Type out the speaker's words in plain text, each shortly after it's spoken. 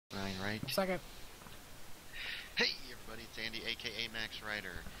Right? Second. Hey everybody, it's Andy, aka Max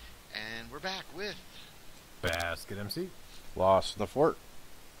Ryder, and we're back with Basket MC. Lost in the fort.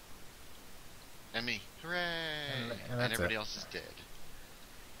 and me. Hooray! And everybody else is dead.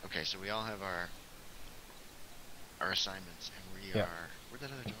 Okay, so we all have our assignments, and we are. Where'd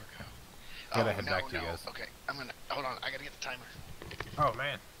that other door go? Gotta head back to you guys. Okay, I'm gonna hold on. I gotta get the timer. Oh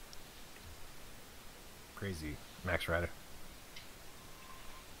man. Crazy Max Ryder.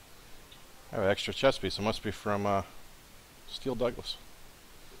 I have an extra chest piece. It must be from Steel Douglas.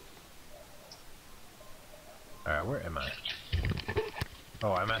 Alright, where am I?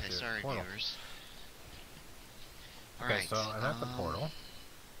 Oh, I'm at the sorry, portal. viewers. Okay, Alright, so I'm at the portal.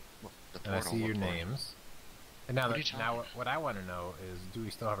 And I see your names. And now, what I want to know is, do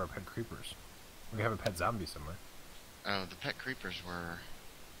we still have our pet creepers? We have a pet zombie somewhere. Oh, the pet creepers were.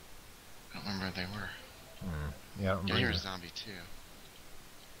 I don't remember what they were. Yeah, I don't remember. Here's a zombie too.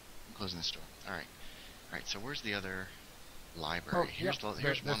 I'm closing this door. Alright. Alright, so where's the other library? Oh, here's they're one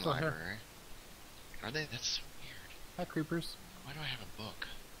still library. here. Are they? That's so weird. Hi, creepers. Why do I have a book?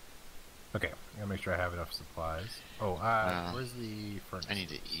 Okay, I gotta make sure I have enough supplies. Oh, where's the furnace? I need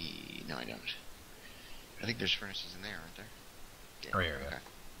to eat. No, I don't. I think there's furnaces in there, aren't there? Yeah. Oh, yeah, yeah.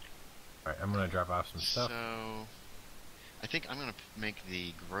 Alright, I'm gonna drop off some stuff. So, I think I'm gonna make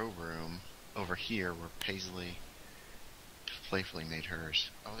the grow room over here where Paisley playfully made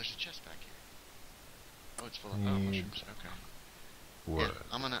hers. Oh, there's a chest back here. Oh, it's full of mushrooms. Okay. What? Yeah,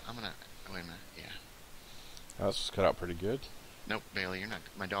 I'm gonna. Wait a minute. Yeah. That's cut out pretty good. Nope, Bailey, you're not.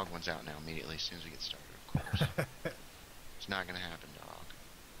 My dog wants out now immediately as soon as we get started. Of course. It's not gonna happen, dog.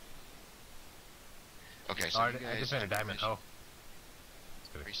 Okay, so you guys. I just made a diamond. Oh.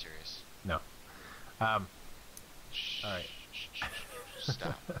 Are you serious? No. Shh, Alright.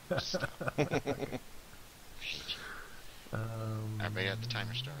 Stop. Stop. I hate you. Everybody got the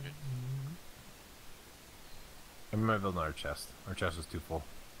timer started. I'm gonna build another chest. Our chest is too full.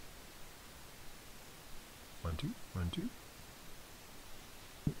 1, 2, 1, 2.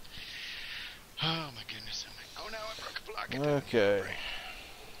 Oh my goodness. Oh no, I broke a block. Okay.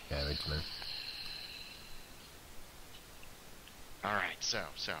 Yeah, wait a minute. Alright, so.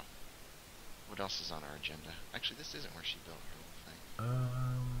 What else is on our agenda? Actually, this isn't where she built her little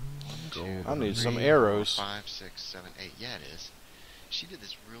thing. 1, 2, I need 3, some 4, arrows. 5, 6, 7, 8. Yeah, it is. She did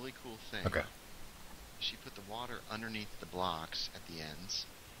this really cool thing. Okay. She put the water underneath the blocks at the ends.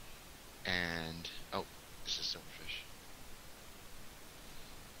 And, oh, this is silverfish.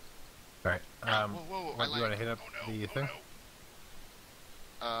 Alright, whoa, what, you wanna hit up the thing?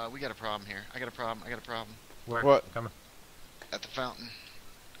 We got a problem here. I got a problem. Where? What? I'm coming. At the fountain.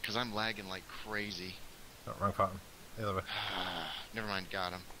 Because I'm lagging like crazy. Oh, wrong fountain. The other way. Never mind,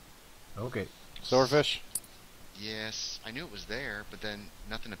 got him. Okay. Silverfish? Yes, I knew it was there, but then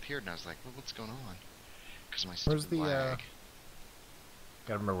nothing appeared, and I was like, well, what's going on? Because my Where's stupid the, lag.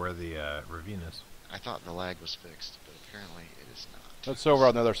 Gotta remember where the, ravine is. I thought the lag was fixed, but apparently it is not. That's over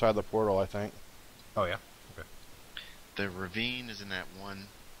on the other side of the portal, I think. Oh, yeah? Okay. The ravine is in that one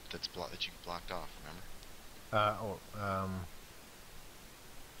that you blocked off, remember?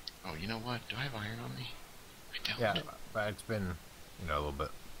 Oh, you know what? Do I have iron on me? I don't. Yeah, but it's been, a little bit.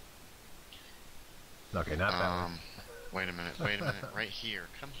 Okay, not that one. Wait a minute. Right here.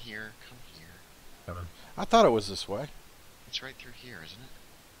 Come here. Coming. I thought it was this way. It's right through here, isn't it?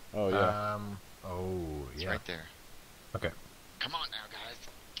 Oh, yeah. It's yeah. right there. Okay. Come on now, guys.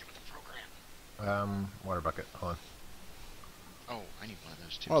 Get with the program. Water bucket. Hold on. Oh, I need one of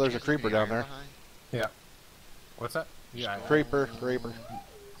those too. Oh, there's a creeper down there. Yeah. What's that? Yeah. Creeper.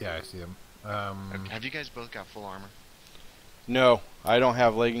 Yeah, I see him. Have you guys both got full armor? No, I don't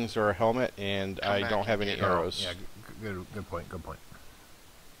have leggings or a helmet, and I don't have any arrows. Yeah, good point.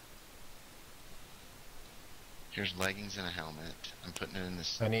 Here's leggings and a helmet. I'm putting it in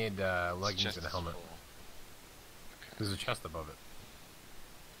this. I need leggings and a helmet. Okay. There's a chest above it.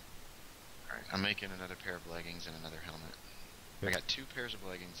 Alright, I'm making another pair of leggings and another helmet. Good. I got 2 pairs of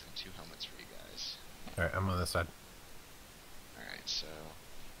leggings and 2 helmets for you guys. Alright, I'm on this side. Alright, so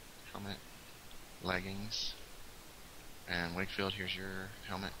helmet, leggings, and Wakefield, here's your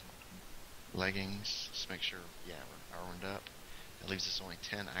helmet, leggings. Just make sure, yeah, we're armored up. That leaves us only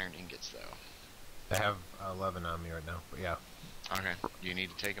 10 iron ingots though. I have 11 on me right now, but yeah. Okay, do you need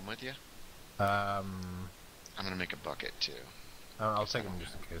to take them with you? I'm gonna make a bucket too. I'll take them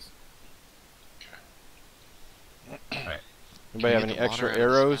just in case. Okay. Alright. Anybody have any extra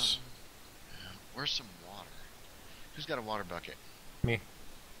arrows? Where's some water? Who's got a water bucket? Me.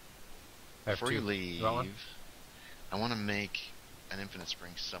 I have Before 2. you leave, You want one? I want to make an infinite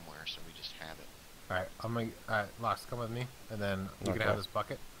spring somewhere so we just have it. Alright, Lox, come with me, and then you can Okay. have this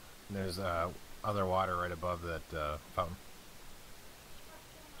bucket. And there's other water right above that fountain.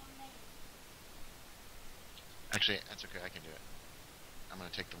 Actually, that's okay. I can do it. I'm gonna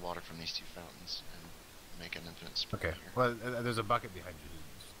take the water from these two fountains and make an infinite spring. Okay. Here. Well, there's a bucket behind you.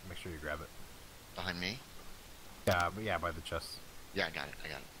 Just make sure you grab it. Behind me? Yeah, but yeah, by the chest. Yeah, I got it.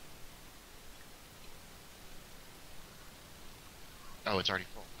 Oh, it's already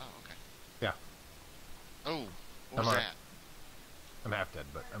full. Oh, okay. Yeah. Oh, what was that? I'm half dead,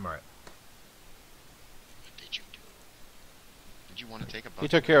 but I'm alright. What did you do? Did you want to take a bucket? He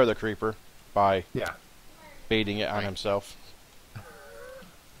took care of the creeper by baiting it on himself.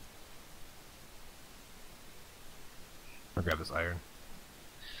 I'll grab this iron.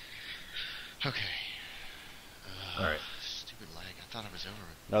 Okay. Alright. Stupid lag. I thought I was over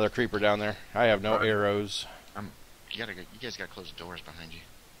it. Another creeper down there. I have no arrows. You guys gotta close the doors behind you.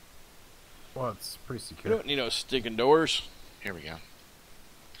 Well, it's pretty secure. You don't need no stinking doors. Here we go.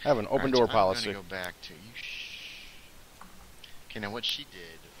 I have an open door policy. I'm gonna go back to you. Okay, now what she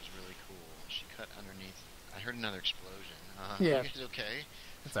did was really cool. She cut underneath. I heard another explosion. Yeah. You guys okay?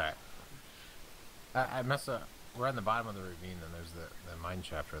 It's alright. I messed up. We're on the bottom of the ravine, and there's the mine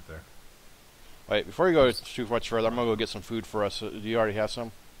shaft right there. Wait, before you go too much further, I'm gonna go get some food for us. Do you already have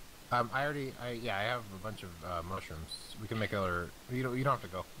some? I have a bunch of mushrooms. We can make other. You don't have to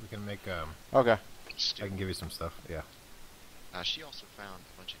go. We can make. Okay. I can give you some stuff. Yeah. She also found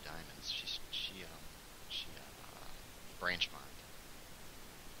a bunch of diamonds. She branch mined.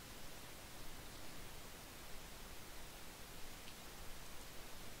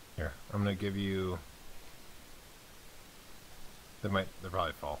 Here, I'm gonna give you. They'll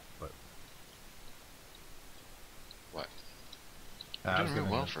probably fall, but. What? You're doing really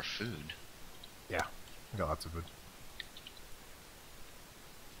well for food. Yeah, I got lots of food.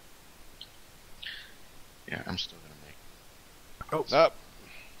 Yeah, I'm still gonna make. Oh, up.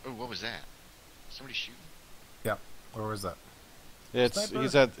 Oh, what was that? Somebody shooting? Yeah. Where was that?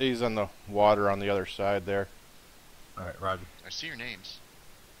 He's on the water on the other side there. All right, Roger. I see your names.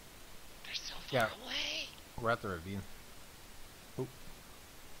 They're so far away. We're at the ravine. Oh.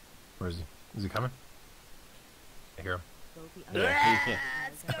 Where is he? Is he coming? I hear him. Yeah, he can.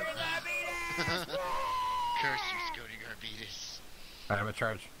 Curse you, Scody Garbetus. I'm in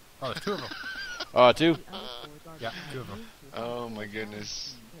charge. Oh, there's two of them. Two? Yeah, two of them. Oh my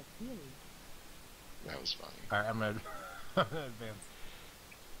goodness. That was funny. Alright, I'm gonna advance.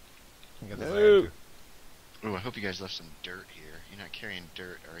 Get this No. Ooh, I hope you guys left some dirt here. You're not carrying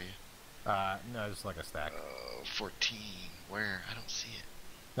dirt, are you? No, just like a stack. 14. Where? I don't see it.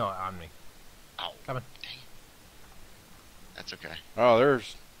 No, on me. Ow. Coming. Dang it. That's okay. Oh,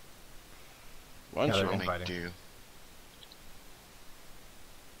 there's a bunch Yeah, of I'll them. make do.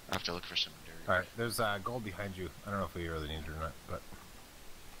 I have to look for some dirt. Alright, there's gold behind you. I don't know if we really need it or not, but...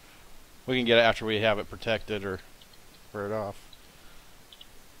 We can get it after we have it protected or burn it off.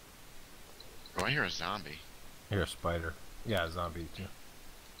 Oh, I hear a zombie. I hear a spider. Yeah, a zombie too.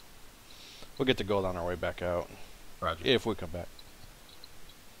 We'll get the gold on our way back out. Roger. If we come back.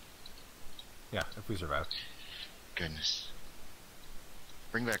 Yeah, if we survive. Goodness.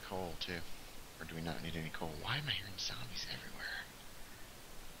 Bring back coal, too. Or do we not need any coal? Why am I hearing zombies everywhere?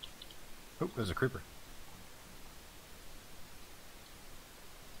 Oh, there's a creeper.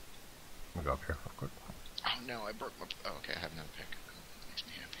 I'm gonna go up here real quick. Oh no, I broke my... Oh, okay, I have another pick. That makes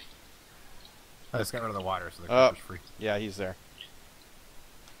me happy. I just got rid of the water, so the creeper's free. Yeah, he's there.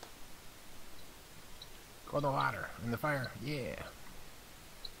 Go in the water, in the fire, yeah.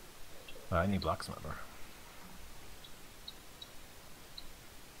 I need blacksmith.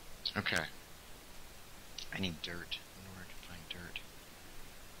 Okay. I need dirt in order to find dirt.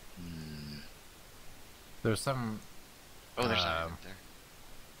 There's some... Oh, there's iron up there.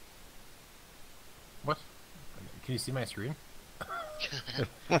 What? Can you see my screen?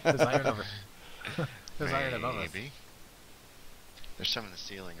 There's iron over. There's iron above us. Maybe. There's some in the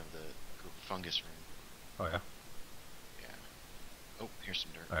ceiling of the fungus room. Oh yeah. Yeah. Oh, here's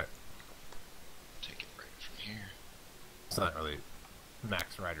some dirt. All right. Take it right from here. It's not really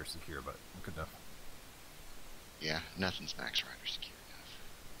max rider secure, but good enough. Yeah, nothing's max rider secure enough.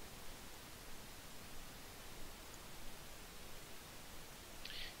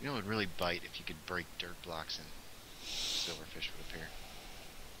 You know, it would really bite if you could break dirt blocks and silverfish would appear.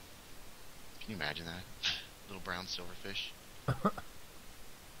 Can you imagine that? Little brown silverfish? That would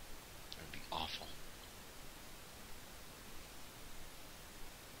be awful.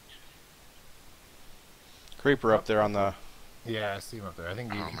 Creeper up there on the... Yeah, I see him up there. I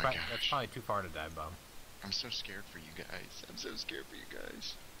think Oh my gosh. that's probably too far to dive bomb. I'm so scared for you guys. I'm so scared for you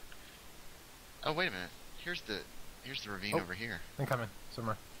guys. Oh, wait a minute. Here's the ravine over here. Incoming,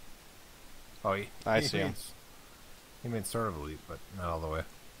 somewhere. Oh, I see him. He made sort of a leap, but not all the way.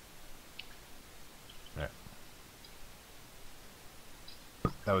 Yeah.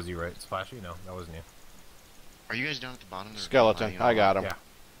 That was you, right? Splashy? No, that wasn't you. Are you guys down at the bottom? Skeleton. I got him. Yeah.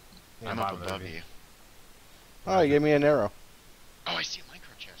 I'm up above you. Oh, he gave me an arrow. Oh, I see a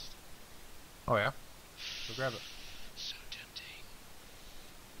micro chest. Oh, yeah? Go grab it. So tempting.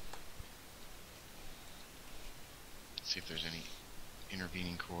 See if there's any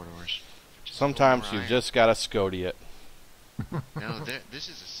intervening corridors. Sometimes you've just got to scody it. No, this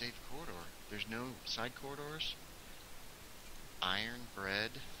is a safe corridor. There's no side corridors. Iron,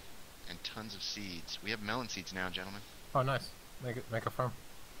 bread, and tons of seeds. We have melon seeds now, gentlemen. Oh, nice. Make a farm.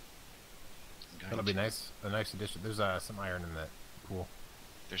 That'll be nice. A nice addition. There's some iron in that pool.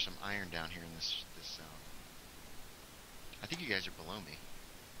 There's some iron down here in this zone. I think you guys are below me.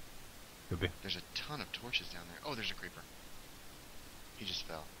 Could be. There's a ton of torches down there. Oh, there's a creeper. He just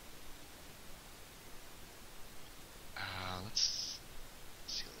fell. Let's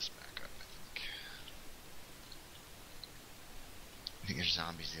seal this back up, I think there's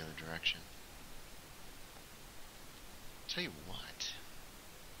zombies the other direction. Tell you what.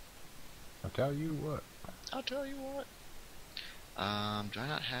 I'll tell you what. I'll tell you what. Do I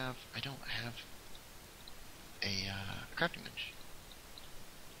not have... I don't have a crafting bench.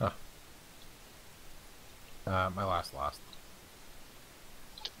 My last lost.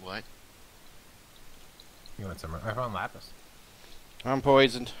 What? You went somewhere. I found lapis. I'm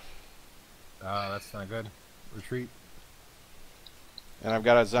poisoned. That's not good. Retreat. And I've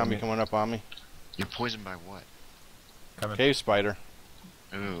got a zombie coming up on me. You're poisoned by what? Coming. Cave spider.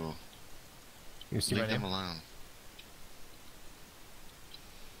 Ooh. You see Leave my them name? alone.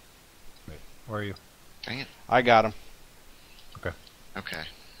 Wait, where are you? Dang it. I got him. Okay. Okay.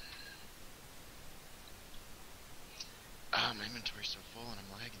 My inventory's so full and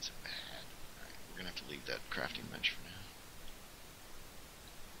I'm lagging so bad. Alright, we're gonna have to leave that crafting bench for now.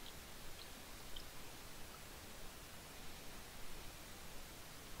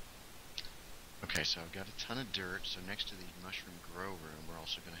 Okay, so I've got a ton of dirt, so next to the mushroom grow room, we're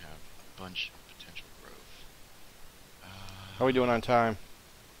also going to have a bunch of potential growth. How are we doing on time?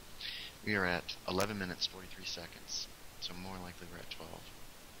 We are at 11 minutes, 43 seconds, so more likely we're at 12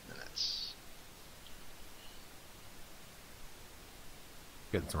 minutes.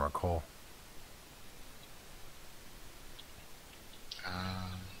 Getting some more coal.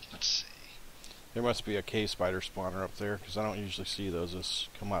 Let's see. There must be a cave spider spawner up there, because I don't usually see those just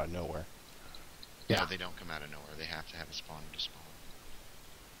come out of nowhere. Yeah, no, they don't come out of nowhere. They have to have a spawner to spawn.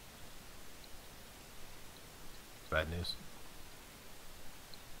 Bad news.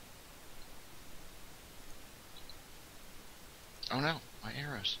 Oh no, my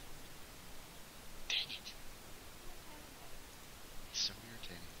arrows. Dang it. It's so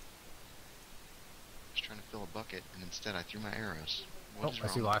irritating. I was trying to fill a bucket, and instead I threw my arrows. What is wrong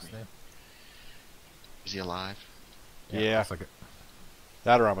I see with last me? name. Is he alive? Yeah. Looks like it.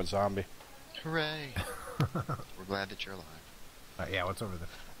 That or I'm a zombie. Hooray! We're glad that you're alive. Yeah, what's over there?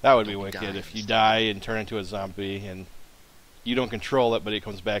 That would be wicked if you die and turn into a zombie and you don't control it, but it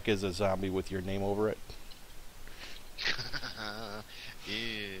comes back as a zombie with your name over it.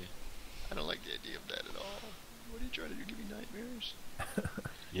 Yeah. I don't like the idea of that at all. What are you trying to do? Give me nightmares?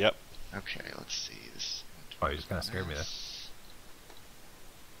 Yep. Okay, let's see. This. Oh, you just kind of scared me there.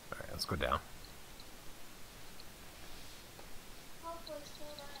 Alright, let's go down.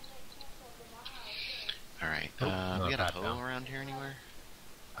 Alright, we got a hoe around here anywhere?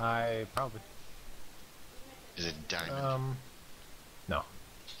 Probably. Is it diamond? No.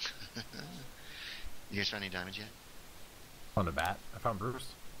 You guys found any diamonds yet? Found a bat. I found Bruce.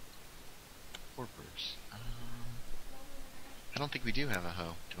 Poor Bruce. I don't think we do have a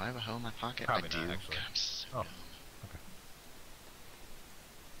hoe. Do I have a hoe in my pocket? Probably I do. not, actually. God, I'm so Oh. dumb. Okay.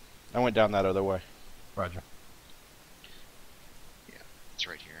 I went down that other way. Roger. Yeah, it's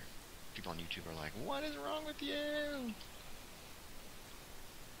right here. People on YouTube are like, what is wrong with you?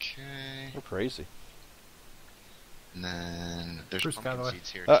 Okay. We're crazy. And then there's Bruce, pumpkin by the way. seeds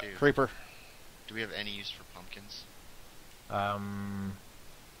here too. Creeper. Do we have any use for pumpkins?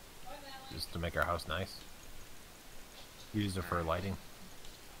 Just to make our house nice. Use it for lighting.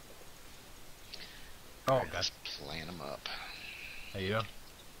 Oh, Alright, God. let's plant them up. How you doing?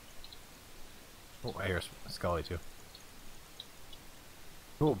 Oh, I hear a Scully too.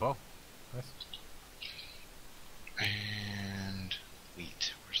 Cool, bow. Nice. And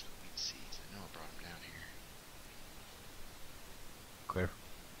wheat. Where's the wheat seeds? I know I brought them down here. Clear.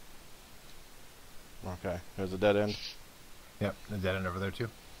 Okay, there's a dead end. Yep, the dead end over there too.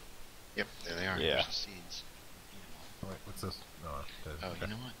 Yep, there they are. Yeah. There's the seeds. Oh, wait, what's this? No, Oh, okay. you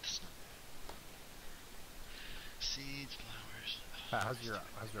know what? That's not seeds, flowers.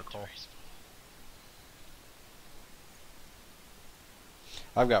 How's your coal?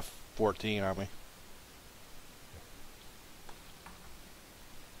 I've got 14 on me.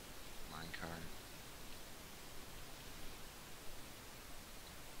 Minecart.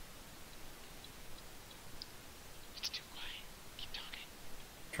 It's too quiet. Keep talking.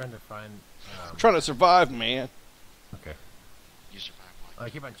 Trying to find. I'm trying to survive, man. Okay. You survive what? I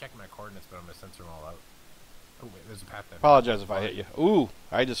keep on checking my coordinates, but I'm gonna censor them all out. Oh wait, there's a path there. Apologize if I hit you. Ooh,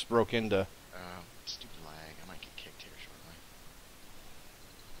 I just broke into. Stupid lag. I might get kicked here shortly.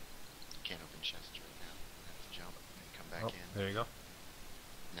 Can't open chests right now. I have to jump and come back in. There you go.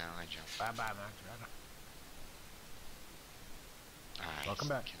 Now I jump. Bye bye, Max. Welcome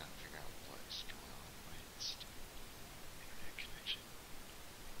back. I cannot figure out what is going on with my stupid internet connection.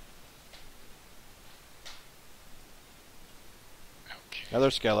 Okay. Another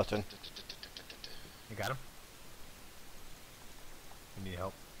skeleton. You got him? You need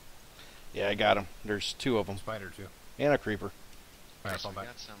help? Yeah, I got him. There's 2 of them. Spider too. And a creeper. Okay, Alright, so fall we back.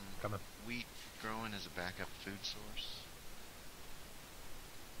 got some Coming. wheat growing as a backup food source.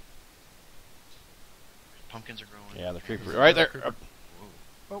 Pumpkins are growing. Yeah, the creeper. Right there.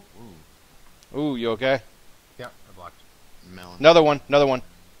 Whoa. Oh. Ooh, you okay? Yeah, I blocked. Melon. Another one. Another one.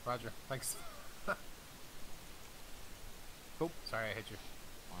 Roger. Thanks. Oh, sorry I hit you.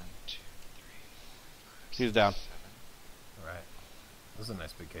 1, 2, 3, 4, 5, He's down. 7. Alright. This is a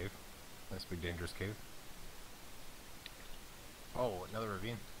nice big cave. Nice big dangerous cave. Oh, another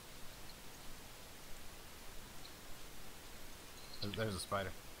ravine. There's a spider.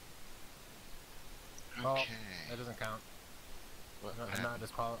 Okay. Oh, that doesn't count. What No, I'm happened? not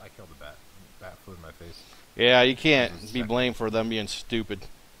disqualified. I killed the bat. Bat flew in my face. Yeah, you can't be blamed for them being stupid.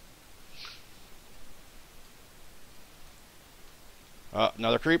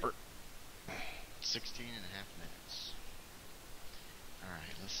 Another creeper. 16 and a half minutes.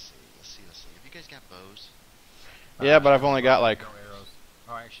 Alright, let's see. Have you guys got bows? Yeah, but I've only got like no arrows.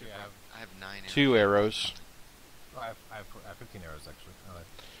 Oh, actually, I have 9 arrows. 2 arrows. I have 15 arrows actually.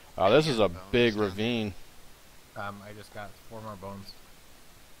 Oh, this is a Bones big down ravine. I just got 4 more bones.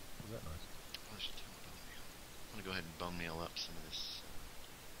 What was that noise? Oh, I should do a bone meal. I'm gonna go ahead and bone meal up some of this,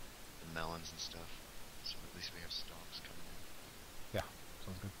 the melons and stuff. So at least we have stalks coming in. Yeah,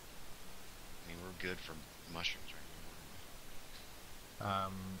 sounds good. I mean, we're good for mushrooms right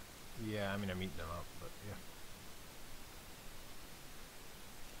now. Yeah, I mean I'm eating them up, but yeah.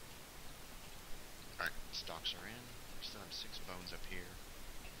 Alright, stalks are in. We still have 6 bones up here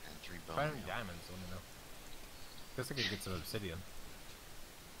and 3 bone Find any meal. diamonds, let me know. Guess I could get some obsidian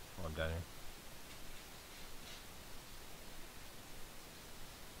while I'm down here.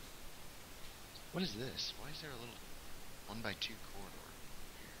 What is this? Why is there a little 1x2 corridor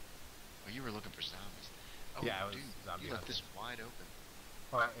here? Oh, you were looking for zombies. Oh, Yeah, I was dude, zombie you left hunting. this wide open.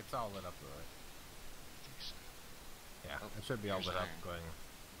 Well, it's all lit up though, right? I think so. Yeah, Oh, it should be all here's lit up iron. going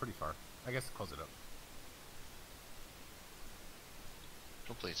pretty far. I guess close it up.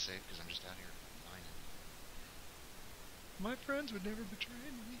 Hopefully it's safe because I'm just out here mining. My friends would never betray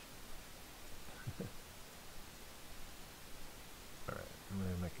me. Alright, I'm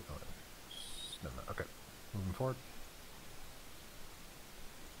gonna make it. No, okay, moving forward.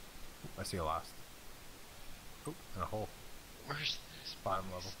 I see a lost. Oh, and a hole. Where's this? Bottom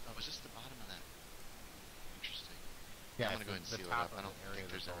level. Oh, is this the bottom of that? Interesting. Yeah, I'm gonna go ahead and seal it up. I don't think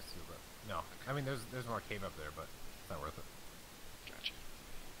there's all ever... sealed up. No, I mean there's more cave up there, but it's not worth it. Gotcha.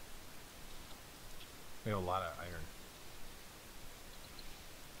 We have a lot of iron.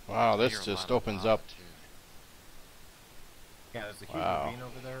 Wow, I this hear a just lot of opens lava, up. too. Yeah, there's a huge Wow. ravine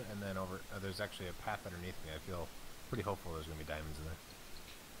over there, and then over there's actually a path underneath me. I feel pretty hopeful there's gonna be diamonds in there.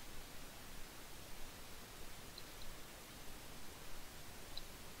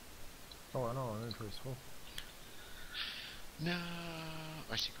 Oh, I know, inventory's full. No,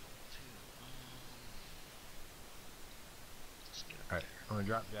 I see coal too. Let's get up Alright, there. I'm gonna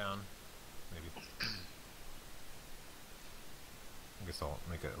drop down. Maybe. I guess I'll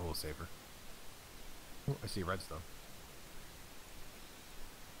make it a little safer. Ooh, I see redstone.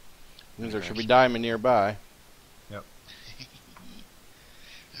 Means there should be diamond nearby. Yep.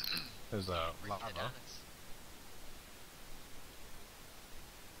 There's a Bring the lava. diamonds.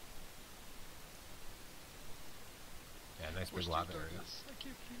 Yeah, nice Where's big the lava area. darkness? I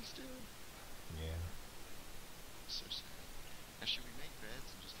can't breathe still. Yeah. So sad. Now, should we make beds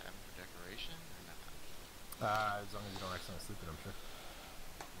and just have them for decoration or not? As long as you don't accidentally sleep in them, sure.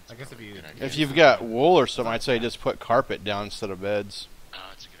 I guess if you... Good idea. If you've got wool or something, I'd say just put carpet down instead of beds. Oh,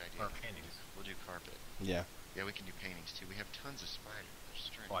 that's a good idea. Or paintings. We'll do carpet. Yeah. Yeah, we can do paintings too. We have tons of spiders. They're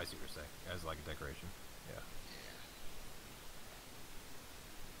just trying Oh, I to... see what you're saying. As like a decoration. Yeah. Yeah.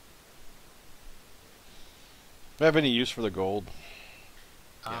 Do I have any use for the gold?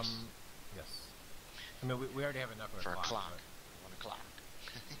 Yes. Yes. I mean, we already have enough of for a clock. 1 o'clock.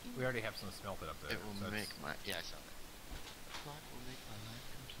 We already have some smelted up there. It will make my... Yeah, I saw that. The clock will make my life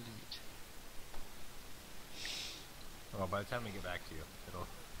complete. Well, by the time we get back to you,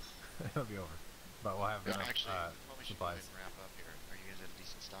 it'll be over. But we'll have enough probably should supplies. Wrap up here. Are you guys at a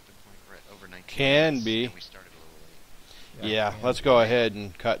decent stopping point? We're at over 19 Can minutes, be. And we started a little late. Yeah, let's go ahead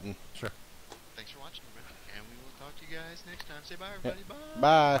and cut. And sure. Thanks for watching, everybody. And we will talk to you guys next time. Say bye, everybody. Bye.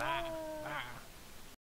 Bye. Bye. Bye.